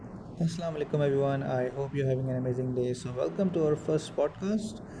Assalamu alaikum everyone. I hope you're having an amazing day. So welcome to our first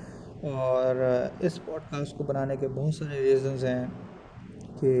podcast. اور اس podcast کو بنانے کے بہت سارے ریزنز ہیں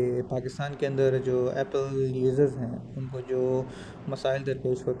کہ پاکستان کے اندر جو ایپل یوزرز ہیں ان کو جو مسائل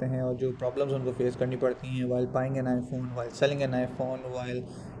درپیش ہوتے ہیں اور جو پرابلمز ان کو فیس کرنی پڑتی ہیں وائل بائنگ این آئی فون، وائل سیلنگ این آئی فون، وائل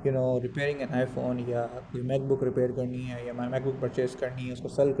ریپیئرنگ این آئی فون، یا کوئی میک بک ریپیئر کرنی ہے یا میک بک پرچیز کرنی ہے، اس کو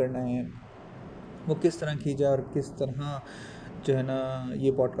سیل کرنا ہے، وہ کس طرح کی جائے اور کس طرح جو ہے نا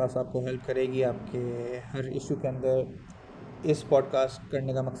یہ پوڈ کاسٹ آپ کو ہیلپ کرے گی آپ کے ہر ایشو کے اندر۔ اس پوڈ کاسٹ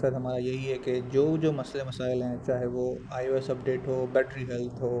کرنے کا مقصد ہمارا یہی ہے کہ جو مسئلے مسائل ہیں، چاہے وہ آئی او ایس اپڈیٹ ہو، بیٹری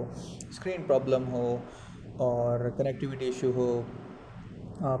ہیلتھ ہو، اسکرین پرابلم ہو اور کنیکٹیوٹی ایشو ہو،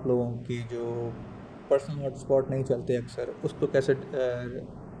 آپ لوگوں کی جو پرسنل ہاٹ اسپاٹ نہیں چلتے اکثر، اس کو کیسے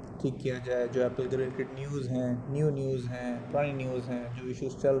ٹھیک کیا جائے، جو ایپل کے ریلیٹڈ نیوز ہیں، نیوز ہیں، پرانی نیوز ہیں، جو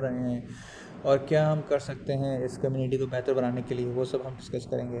ایشوز چل رہے ہیں اور کیا ہم کر سکتے ہیں اس کمیونٹی کو بہتر بنانے کے لیے، وہ سب ہم ڈسکس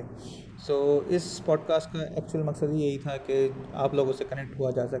کریں گے۔ سو اس پوڈ کاسٹ کا ایکچوئل مقصد یہی تھا کہ آپ لوگوں سے کنیکٹ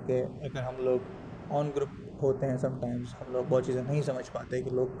ہوا جا سکے۔ اگر ہم لوگ آن گروپ ہوتے ہیں، سم ٹائمز ہم لوگ بہت چیزیں نہیں سمجھ پاتے کہ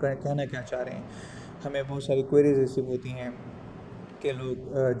لوگ کہنا کیا چاہ رہے ہیں، ہمیں بہت ساری کوئریز ریسیو ہوتی ہیں کہ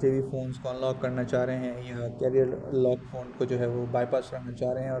لوگ جے بی فونز کو انلاک کرنا چاہ رہے ہیں یا کیریئر لاک فون کو جو ہے وہ بائی پاس کرنا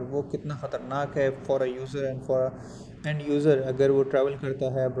چاہ رہے ہیں، اور وہ کتنا خطرناک ہے for a user and for and user اگر وہ ٹریول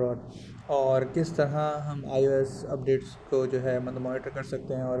کرتا ہے ابراڈ، اور کس طرح ہم آئی او ایس اپڈیٹس کو جو ہے مانیٹر کر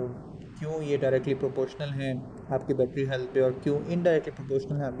سکتے ہیں، اور کیوں یہ ڈائریکٹلی پروپورشنل ہیں آپ کی بیٹری ہیلتھ پہ، اور کیوں انڈائریکٹلی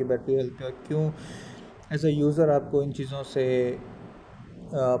پروپورشنل ہیں آپ کی بیٹری ہیلتھ پہ، اور کیوں ایز اے یوزر آپ کو ان چیزوں سے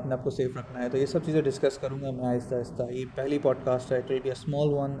اپنے آپ کو سیف رکھنا ہے۔ تو یہ سب چیزیں ڈسکس کروں گا میں آہستہ آہستہ۔ یہ پہلی پوڈ کاسٹ ہے، it will be a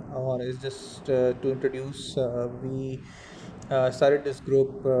small one, اور is just to introduce we started this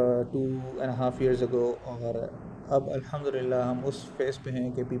group 2.5 years ago، اور اب الحمد للہ ہم اس فیز پہ ہیں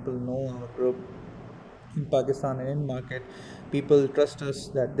کہ people know our group in Pakistan and in market. People trust us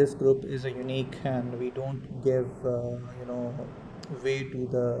that this group is a unique and we don't give way to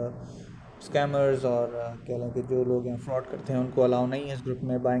the scammers، اور کہہ لیں کہ جو لوگ ہیں فراڈ کرتے ہیں ان کو الاؤ نہیں ہے اس گروپ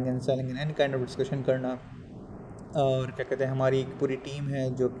میں buying and selling in any kind of discussion کرنا۔ اور کیا کہتے ہیں، ہماری ایک پوری ٹیم ہے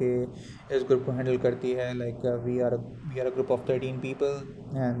جو کہ اس گروپ کو ہینڈل کرتی ہے، like we are a group of 13 people،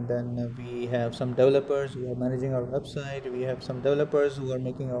 and then we have some developers who are managing our website, we have some developers who are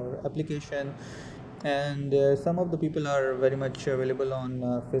making our application، and some of the people are very much available on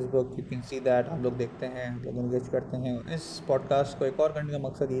Facebook. You can see that، آپ لوگ دیکھتے ہیں، آپ لوگ engage کرتے ہیں۔ اور اس pod cost کو ایک اور کرنے کا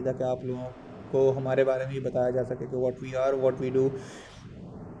مقصد یہ تھا کہ آپ لوگوں کو ہمارے بارے میں یہ بتایا جا سکے کہ what we are, what we do,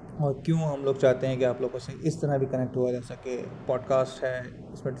 اور کیوں ہم لوگ چاہتے ہیں کہ آپ لوگوں سے اس طرح بھی کنیکٹ ہوا جا سکے۔ پوڈ کاسٹ ہے،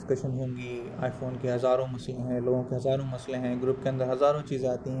 اس میں ڈسکشن ہوں گی، آئی فون کے ہزاروں مسئلے ہیں، لوگوں کے ہزاروں مسئلے ہیں، گروپ کے اندر ہزاروں چیزیں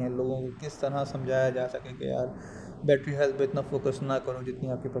آتی ہیں، لوگوں کو کس طرح سمجھایا جا سکے کہ یار بیٹری ہیلتھ پہ اتنا فوکس نہ کرو، جتنی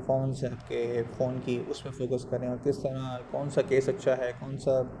آپ کی پرفارمنس ہے آپ کے فون کی اس پہ فوکس کریں، اور کس طرح کون سا کیس اچھا ہے، کون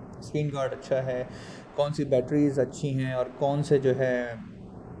سا اسکرین گارڈ اچھا ہے، کون سی بیٹریز اچھی ہیں، اور کون سے جو ہے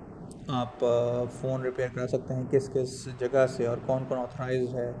آپ فون ریپیئر کرا سکتے ہیں کس کس جگہ سے، اور کون کون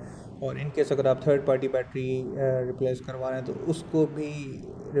آتھرائزڈ ہے، اور ان کیس اگر آپ تھرڈ پارٹی بیٹری ریپلیس کروا رہے ہیں تو اس کو بھی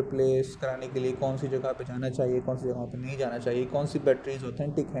ریپلیس کرانے کے لیے کون سی جگہ پہ جانا چاہیے، کون سی جگہ پہ نہیں جانا چاہیے، کون سی بیٹریز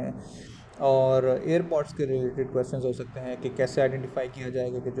اوتھینٹک ہیں، اور ایئر پوڈس کے ریلیٹڈ کویسچنز ہو سکتے ہیں کہ کیسے آئیڈینٹیفائی کیا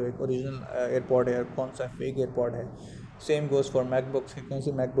جائے گا کہ جو ایک اوریجنل ایئر پوڈ ہے اور کون سا فیک ایئر پوڈ ہے۔ Same goes for MacBooks کہ کون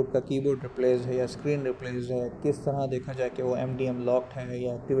سی میک بک کا کی بورڈ ریپلیس ہے یا اسکرین ریپلیس ہے، کس طرح دیکھا جائے کہ وہ ایم ڈی ایم لاکڈ ہے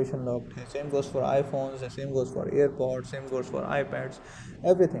یا ایکٹیویشن لاکڈ ہے۔ Same goes for iPhones, same goes for AirPod, same goes for iPads,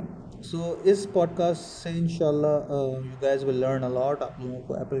 everything. So اس پوڈ کاسٹ سے انشاءاللہ you guys will learn a lot. آپ لوگوں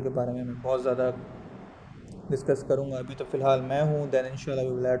کو apple کے بارے میں بہت زیادہ ڈسکس کروں گا، ابھی تو فی الحال میں ہوں، دین انشاءاللہ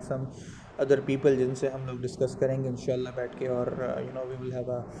we will add some other people جن سے ہم لوگ ڈسکس کریں گے انشاءاللہ بیٹھ کے، اور we will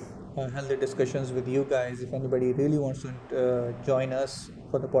have a healthy discussions with you guys. If anybody really wants to join us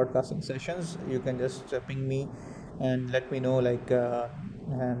for the podcasting sessions, you can just ping me and let me know, like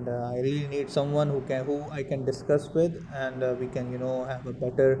and I really need someone who I can discuss with, and we can have a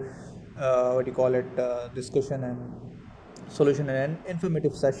better what do you call it, discussion and solution and an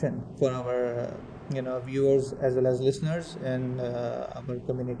informative session for our viewers as well as listeners in our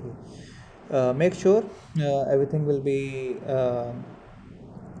community. Make sure everything will be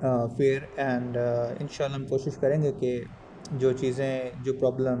fair, and انشاءاللہ ہم کوشش کریں گے کہ جو چیزیں، جو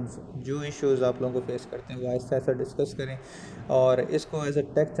problems, جو ایشوز آپ لوگوں کو فیس کرتے ہیں وہ آہستہ آہستہ ڈسکس کریں، اور اس کو ایز اے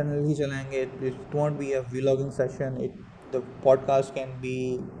ٹیک چینل ہی چلائیں گے۔ It won't be a vlogging session, the podcast can be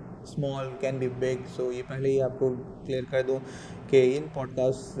small, can be big. So یہ پہلے ہی آپ کو کلیئر کر دوں کہ ان پوڈ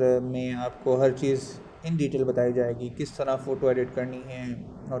کاسٹ میں آپ کو ہر چیز ان ڈیٹیل بتائی جائے گی، کس طرح فوٹو ایڈٹ کرنی ہے،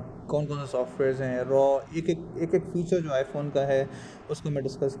 اور کون کون سے سافٹ ویئرز ہیں، ایک فیچر جو آئی فون کا ہے اس کو میں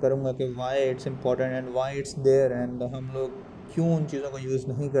ڈسکس کروں گا کہ why it's important and why it's there, and ہم لوگ کیوں ان چیزوں کو یوز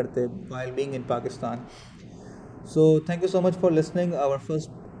نہیں کرتے while being in Pakistan. So thank you so much for listening our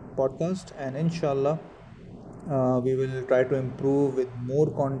first podcast, and inshallah we will try to improve with more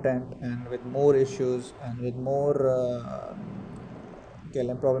content and with more issues and with more کہہ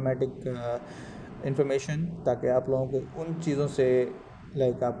لیں problematic information, تاکہ آپ لوگوں کو ان چیزوں سے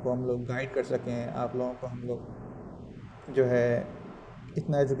like آپ کو ہم لوگ گائیڈ کر سکیں، آپ لوگوں کو ہم لوگ جو ہے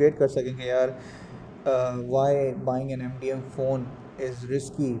اتنا ایجوکیٹ کر سکیں کہ یار why buying an MDM phone is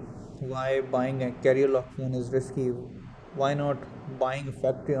risky, why buying a carrier lock phone is risky, why not buying a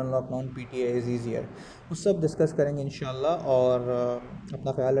factory unlock non PTA is easier. وہ سب ڈسکس کریں گے انشاءاللہ. اور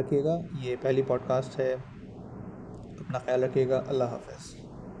اپنا خیال رکھیے گا. یہ پہلی پوڈ کاسٹ ہے. اپنا خیال رکھیے گا. اللہ حافظ.